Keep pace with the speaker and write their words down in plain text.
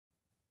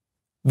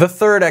The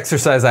third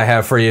exercise I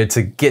have for you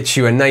to get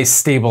you a nice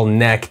stable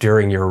neck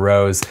during your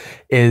rows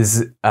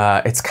is,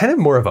 it's kind of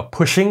more of a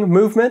pushing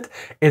movement.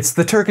 It's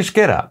the Turkish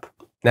get up.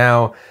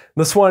 Now,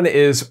 this one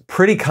is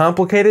pretty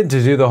complicated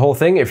to do the whole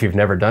thing if you've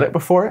never done it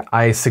before.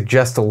 I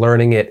suggest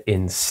learning it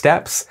in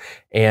steps.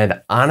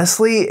 And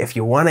honestly, if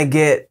you want to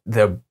get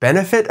the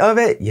benefit of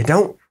it, you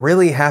don't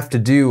really have to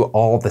do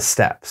all the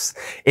steps.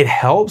 It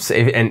helps,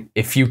 and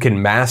if you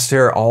can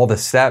master all the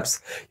steps,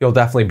 you'll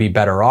definitely be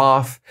better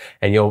off,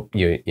 and you'll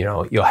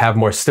have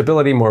more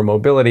stability, more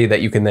mobility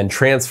that you can then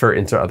transfer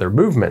into other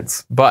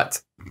movements.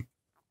 But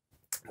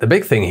the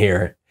big thing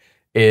here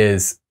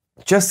is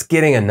just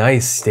getting a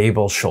nice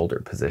stable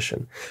shoulder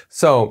position.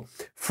 So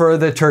for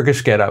the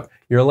Turkish get up,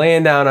 you're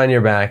laying down on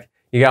your back,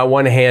 you got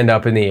one hand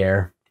up in the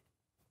air,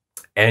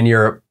 and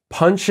you're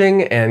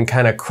punching and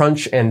kind of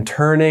crunch and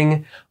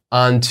turning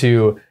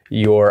onto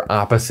your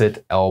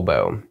opposite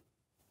elbow.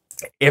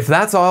 If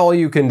that's all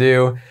you can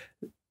do,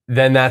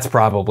 then that's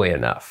probably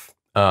enough.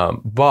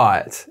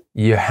 But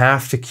you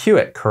have to cue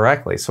it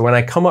correctly. So when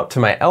I come up to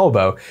my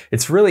elbow,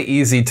 it's really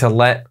easy to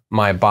let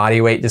my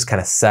body weight just kind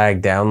of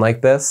sag down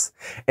like this.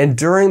 And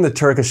during the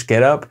Turkish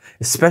get up,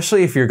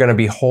 especially if you're going to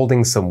be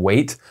holding some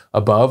weight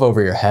above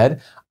over your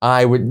head,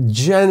 I would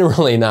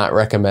generally not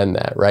recommend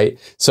that, right?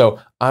 So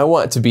I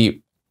want to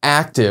be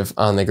active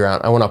on the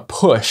ground. I want to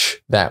push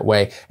that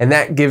way. And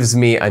that gives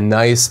me a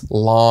nice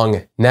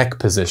long neck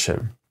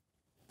position.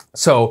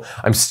 So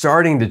I'm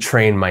starting to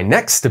train my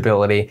neck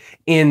stability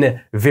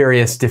in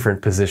various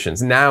different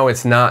positions. Now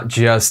it's not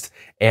just,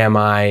 am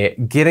I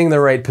getting the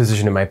right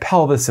position in my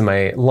pelvis, in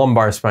my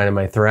lumbar spine, in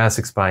my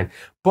thoracic spine,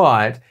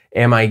 but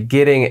am I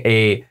getting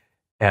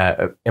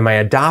am I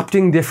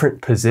adopting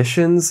different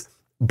positions,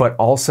 but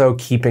also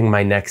keeping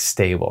my neck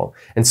stable?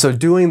 And so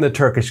doing the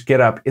Turkish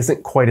get up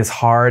isn't quite as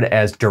hard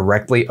as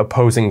directly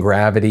opposing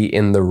gravity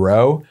in the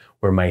row,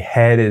 where my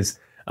head is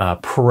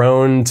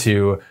prone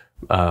to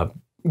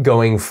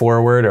going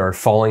forward or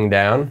falling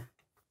down.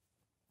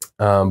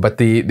 But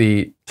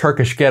the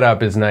Turkish get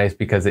up is nice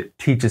because it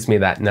teaches me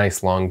that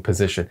nice long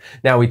position.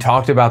 Now, we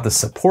talked about the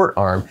support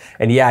arm,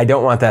 and yeah, I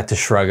don't want that to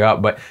shrug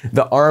up, but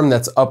the arm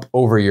that's up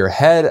over your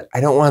head,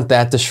 I don't want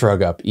that to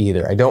shrug up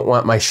either. I don't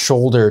want my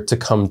shoulder to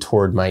come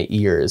toward my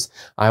ears.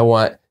 I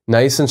want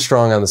nice and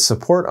strong on the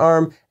support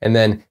arm, and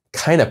then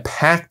kind of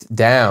packed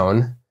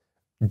down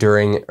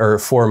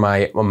for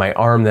my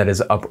arm that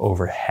is up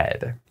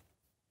overhead.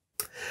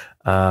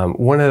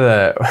 One of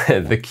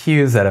the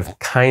cues that have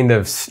kind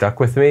of stuck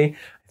with me,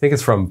 I think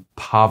it's from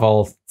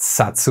Pavel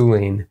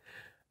Tsatsouline,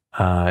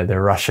 the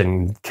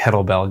Russian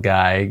kettlebell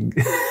guy.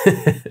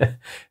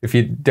 If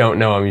you don't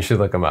know him, you should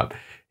look him up.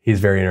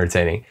 He's very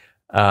entertaining.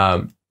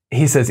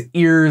 He says,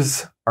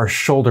 ears are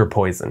shoulder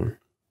poison.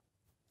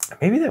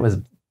 Maybe that was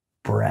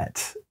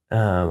Brett.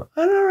 I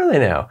don't really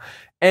know.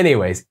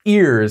 Anyways,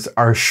 ears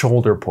are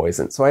shoulder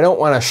poison. So I don't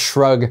want to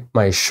shrug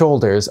my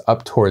shoulders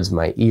up towards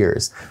my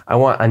ears. I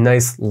want a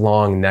nice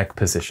long neck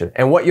position.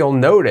 And what you'll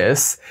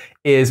notice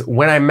is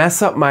when I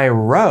mess up my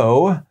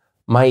row,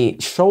 my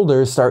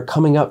shoulders start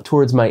coming up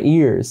towards my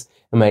ears,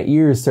 and my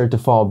ears start to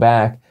fall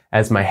back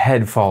as my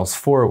head falls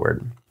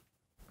forward.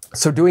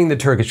 So doing the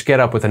Turkish get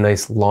up with a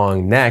nice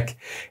long neck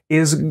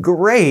is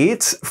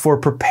great for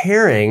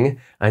preparing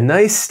a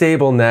nice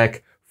stable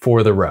neck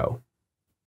for the row.